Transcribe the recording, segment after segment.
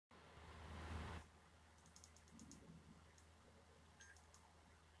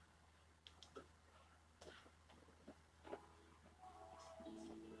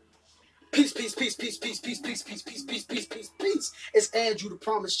Peace, peace, peace, peace, peace, peace, peace, peace, peace, peace, peace, peace, peace. It's Andrew, the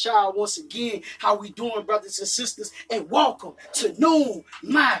Promised Child, once again. How we doing, brothers and sisters? And welcome to Know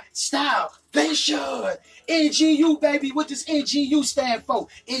My Style Vision. NGU, baby. What does NGU stand for?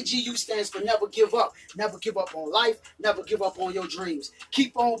 NGU stands for never give up. Never give up on life. Never give up on your dreams.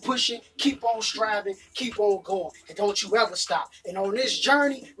 Keep on pushing. Keep on striving. Keep on going. And don't you ever stop. And on this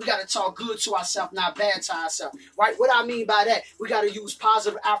journey, we got to talk good to ourselves, not bad to ourselves. Right? What I mean by that, we got to use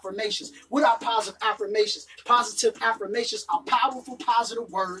positive affirmations. What are positive affirmations? Positive affirmations are powerful, positive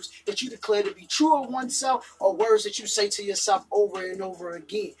words that you declare to be true of oneself, or words that you say to yourself over and over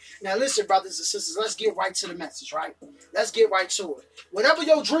again. Now listen, brothers and sisters, let's get right to the message, right? Let's get right to it. Whatever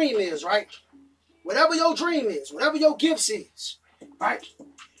your dream is, right? Whatever your dream is, whatever your gifts is, right?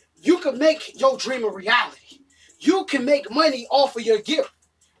 You can make your dream a reality. You can make money off of your gift,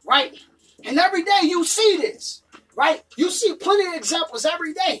 right? And every day you see this, right? You see plenty of examples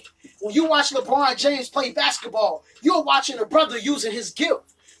every day. When you watch LeBron James play basketball, you're watching a brother using his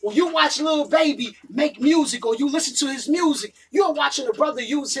gift. When you watch Lil Baby make music or you listen to his music, you're watching a brother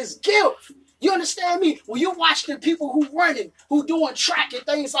use his gift. You understand me? When you watch the people who running, who doing track and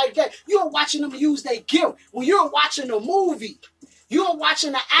things like that, you're watching them use their gift. When you're watching a movie, you're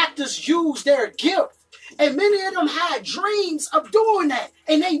watching the actors use their gift. And many of them had dreams of doing that.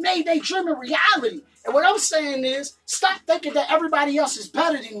 And they made their dream a reality. And what I'm saying is, stop thinking that everybody else is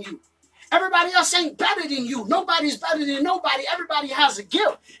better than you. Everybody else ain't better than you. Nobody's better than nobody. Everybody has a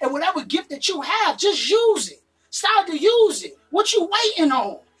gift. And whatever gift that you have, just use it. Start to use it. What you waiting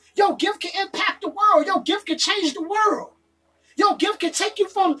on? Your gift can impact the world. Your gift can change the world. Your gift can take you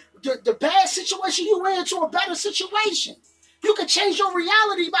from the bad situation you in to a better situation. You can change your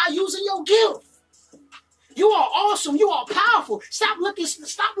reality by using your gift. You are awesome. You are powerful. Stop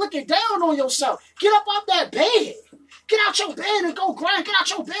looking down on yourself. Get up off that bed. Get out your bed and go grind. Get out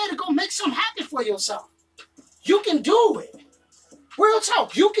your bed and go make something happen for yourself. You can do it. Real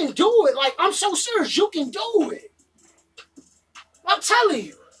talk. You can do it. Like, I'm so serious. You can do it. I'm telling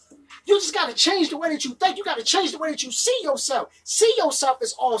you. You just got to change the way that you think. You got to change the way that you see yourself. See yourself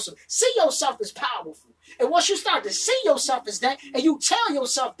as awesome. See yourself as powerful. And once you start to see yourself as that, and you tell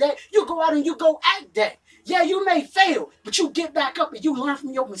yourself that, you go out and you go act that. Yeah, you may fail, but you get back up and you learn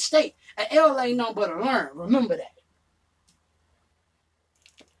from your mistake. And L ain't nothing but a learn. Remember that.